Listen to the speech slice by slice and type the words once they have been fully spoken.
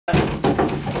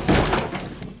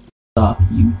What's up,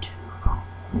 YouTube?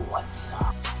 What's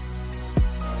up?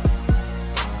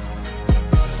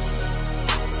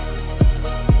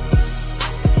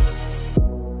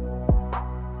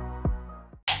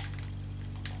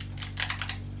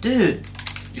 Dude,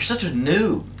 you're such a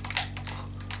noob.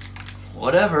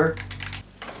 Whatever.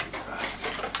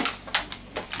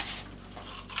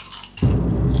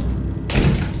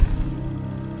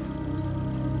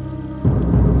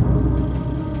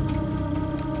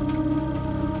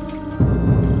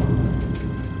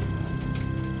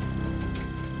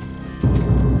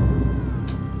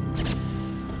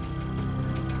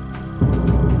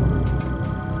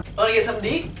 Want to get something to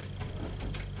eat?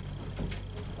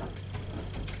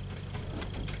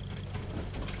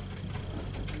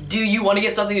 Do you want to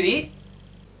get something to eat?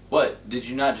 What? Did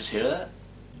you not just hear that?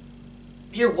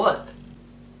 Hear what?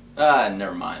 Ah,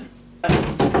 never mind.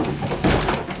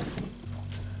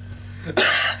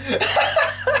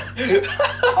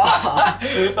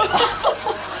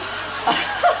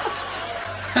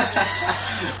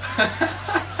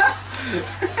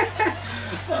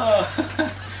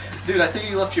 Dude, I think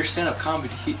you left your stand-up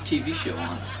comedy TV show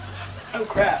on. Oh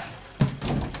crap.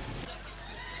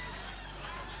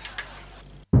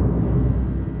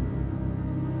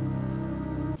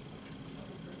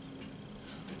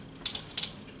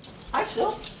 Hi,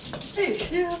 Sil. Hey,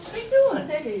 yeah, how you doing?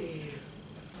 Hey.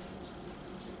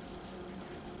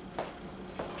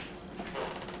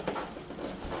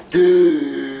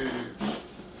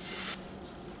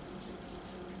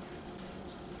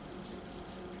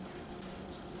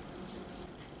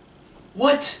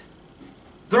 What?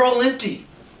 They're all empty.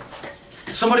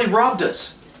 Somebody robbed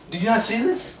us. Did you not see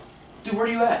this? Dude, where are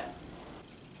you at?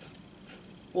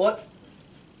 What?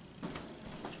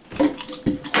 Are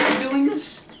you doing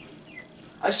this?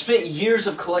 I've spent years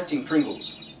of collecting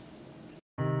Pringles.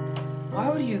 Why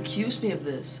would you accuse me of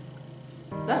this?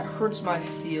 That hurts my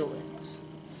feelings.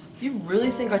 You really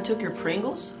think I took your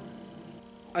Pringles?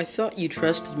 I thought you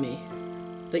trusted me.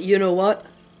 But you know what?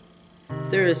 If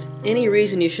there is any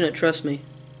reason you shouldn't trust me,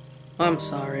 I'm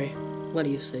sorry. What do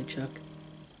you say, Chuck?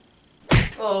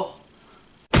 Oh.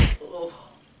 Oh.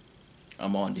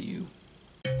 I'm on to you.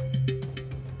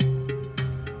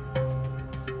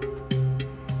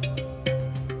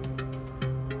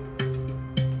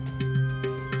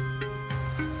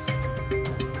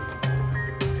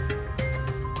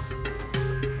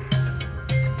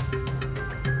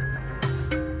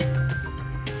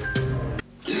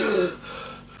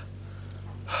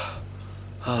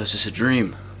 Oh, is this a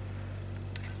dream?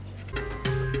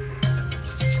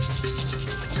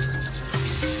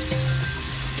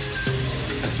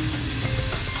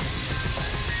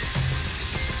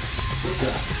 What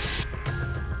the?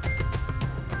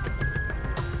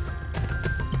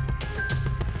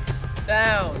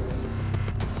 Down.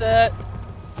 Set.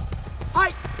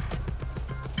 Hi.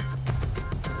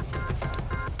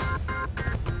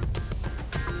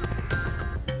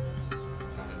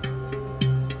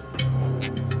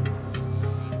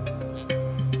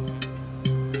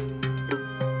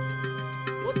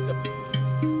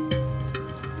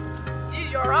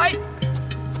 You alright?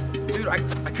 Dude, I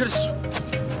could've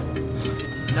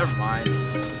Never mind.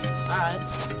 Alright.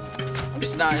 I'm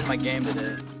just not in my game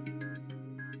today.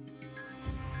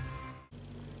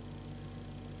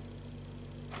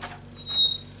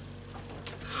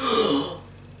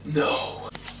 No.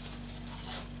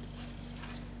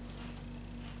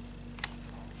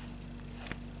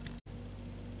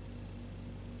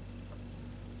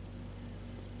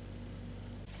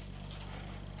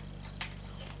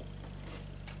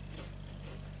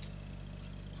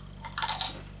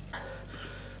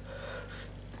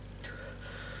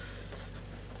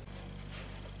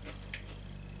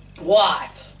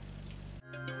 What?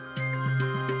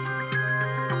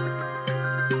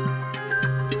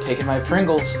 Taking my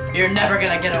Pringles. You're never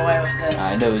gonna get away with this.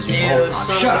 I know, it's your You whole time.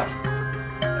 son Shut of up.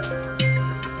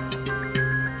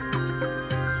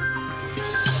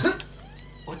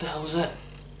 What the hell is that?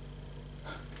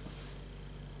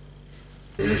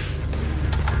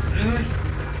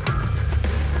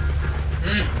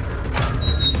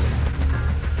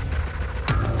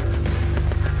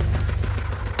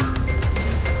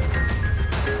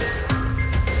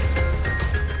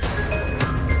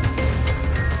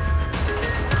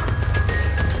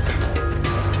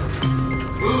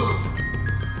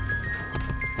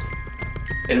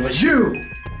 It was you!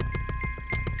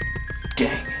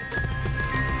 Dang it.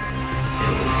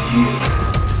 It was you.